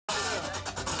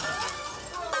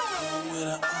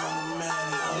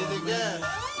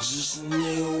just a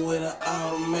nigga with an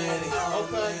automatic.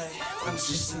 I'm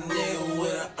just a nigga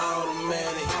with an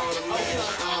automatic. I'm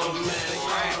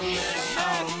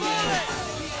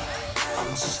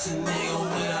just a nigga with an automatic. I'm just a nigga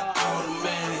with an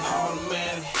automatic.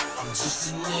 I'm just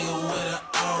a nigga with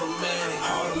an automatic.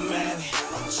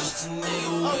 I'm just a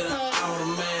nigga with an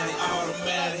automatic. I'm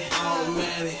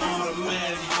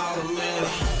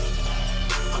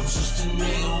just a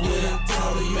nigga with an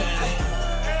automatic.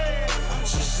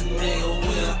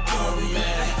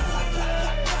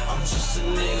 I'm just a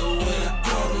nigga with an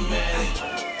automatic.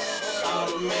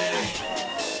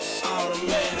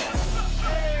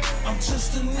 I'm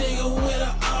just a nigga with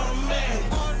an automatic.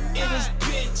 In this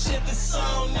bitch at the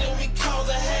song, then we cause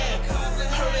a habit.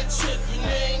 Heard that trippin',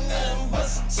 ain't nothing but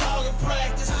some talking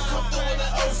practice. Come through with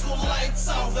the old school lights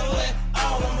off and let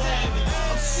all them have it.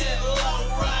 I'm sitting low,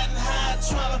 riding high,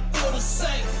 trying to feel the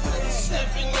safe.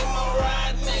 Stepping in my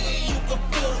ride, nigga, you can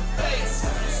feel the bass.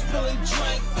 Spilling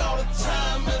drink all the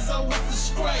time as I whip the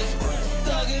scrape.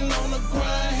 Thugging on the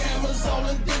grind, hammers all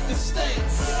in different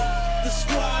states. The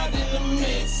squad in the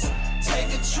mix,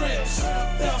 taking trips,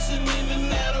 bouncing in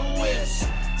and out of whips,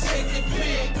 taking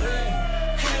pick.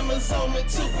 Hammers on me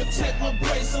to protect my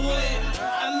bracelet.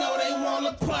 I know they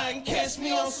wanna plot and catch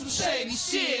me on some shady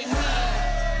shit.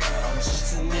 I'm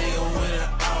just a nigga with an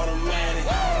automatic.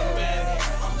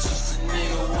 I'm just a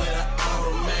nigga with an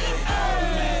automatic.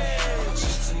 I'm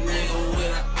just a nigga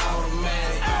with an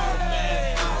automatic.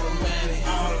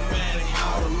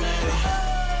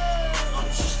 I'm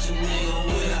just a nigga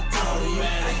with an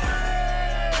automatic.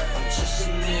 I'm just a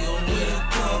nigga with an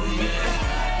automatic.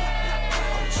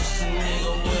 I'm just a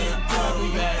nigga with an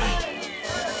automatic.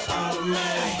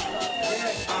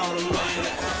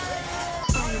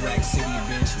 Rack City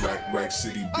bitch, Rack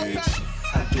City bitch.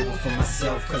 I do it for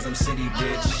myself cause I'm city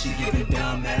bitch. She give me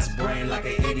dumb ass brain like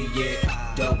an idiot.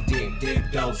 Dope dick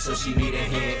dope so she need a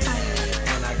hit.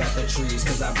 And I got the trees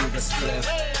cause I breathe a spliff.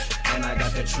 And I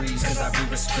got the trees cause I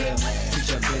breathe a spliff. Treat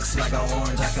your bitch like an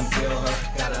orange, I can feel her.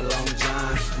 Got a long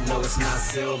john, no it's not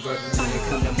silver. When it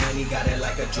come to money, got it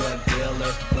like a drug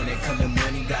dealer. When it come to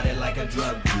money, got it like a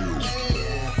drug dealer.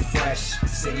 Fresh,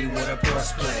 city with a pro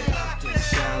split.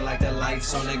 Shine like the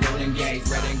lights on the Golden Gate.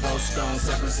 Red and gold stone,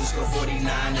 San Francisco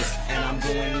 49ers. And I'm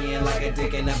going in like a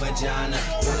dick in a vagina.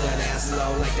 Put that ass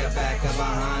low like the back of a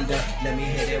Honda. Let me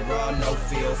hit it raw, no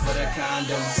feel for the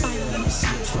condom. Let me see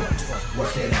it twerk,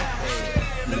 work it out.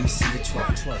 Let me see it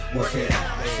twerk, work it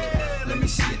out. Let me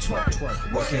see it twerk,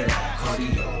 work it out.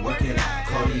 Cardio, work it out.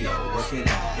 Cardio, work it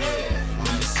out.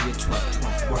 Let me see it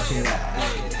twerk, work it out.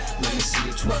 Let me see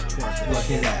it twerk, work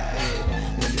it out.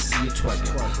 Let me see it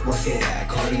twerk, work it out.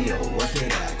 Cardio, work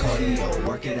it out. Cardio,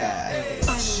 work it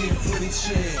out. She a pretty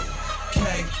chick,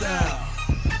 caked out,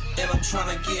 and I'm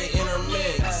tryna get in her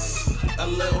mix. A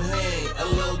little hang, a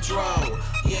little draw.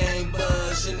 You ain't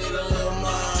buzz, you need a little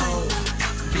more.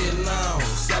 Getting on,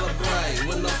 celebrate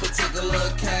with no particular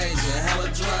occasion. Hella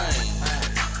drain,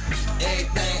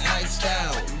 everything iced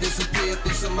out. Disappear,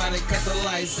 think somebody cut the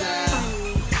lights out.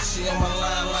 She on my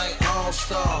line like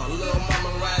all-star. Little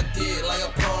mama ride dick like a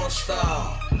porn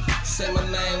star. Say my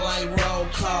name like roll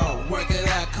call. Work it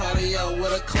out, cardio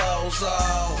with her clothes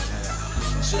off.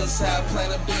 Just how I plan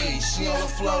to be. She on the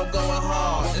floor going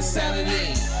hard.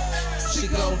 Insanity. She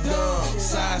go dumb,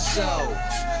 sideshow.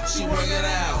 She work it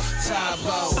out,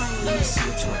 Tybo. Let me see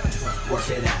it twerk, work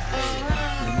it out.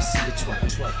 Let me see it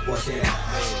twerk, work it out.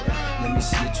 Let me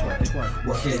see it twerk,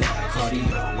 work it out.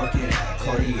 Cardio, work it out.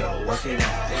 Cardio, work it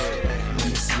out. Let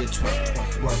me see it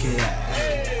twerk, work it out.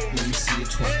 Let me see it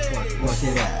twerk, work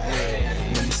it out.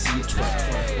 Let me see it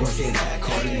twerk, work it out.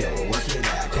 Cardio, work it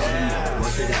out. Cardio,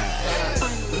 work it out.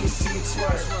 Let me see you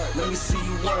twerk, let me see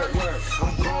you work.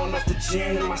 I'm going off the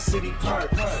gym in my city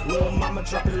park. Little mama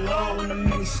drop it low in the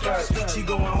mini skirt. She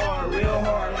going hard, real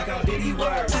hard, like how did he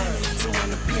work? Two in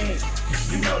the pink,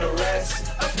 you know the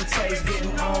rest. Up in taste,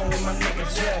 getting on with my nigga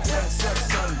Jeff. Suck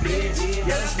some bitch, yeah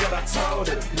that's what I told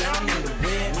her. Now I'm in the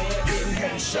wind, getting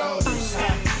head and shoulders.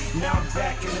 Now I'm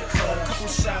back in the club, couple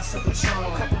shots of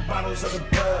Patron, couple bottles of the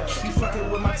bud. You fucking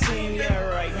with my team, yeah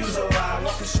right, use a lie.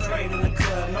 Walking straight in the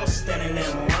club, no standing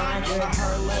in line. I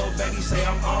heard little baby say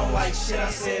I'm on like shit.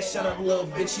 I said shut up little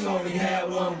bitch, you only had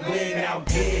one wig, now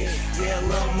get it. Yeah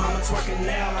little mama twerking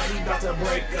now, like he about to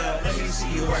break up. Let me see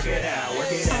you work it out,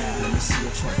 work it out. Let me see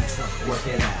you twerk, work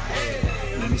it out.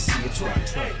 Let me see you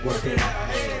twerk, work it out.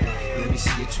 Let me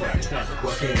see you twerk,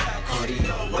 work it out.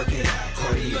 Cardio, work it out.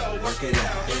 Cardio, work it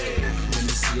out. Let me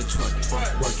see you twerk,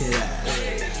 work it out.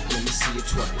 Let me see you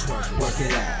twerk, work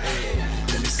it out.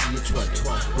 Let me see you twerk,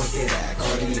 work it out.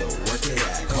 Cardio, work it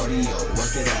out. Cardio,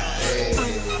 work it out.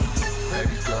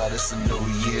 baby girl, it's a new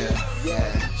year. Yeah,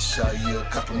 show you a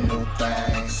couple new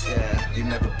things. Yeah, you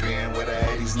never been with a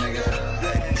 80s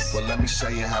nigga. Well, let me show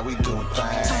you how we do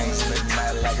things. Make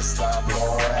mad like a star,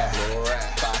 blow rap.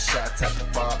 5 shots at the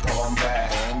bar, pour 'em back.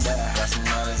 Got some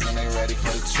runners and they ready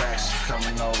for the track. She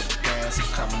coming over the dance, I'm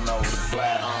coming over the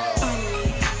black.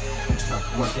 Twerk,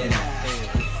 work it out.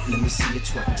 Let me see you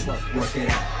twerk, twerk, work it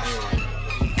out.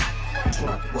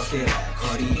 Twerk, work it out.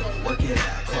 Cardio, work it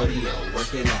out. Cardio,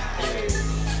 work it out.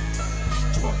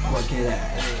 Twerk, work it out.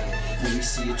 Let me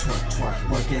see you twerk, twerk,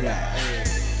 work it out.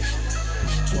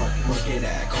 Twerk, work it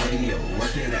out. Cardio,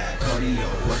 work it out. Cardio,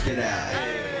 work it out.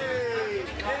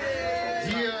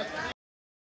 Yeah.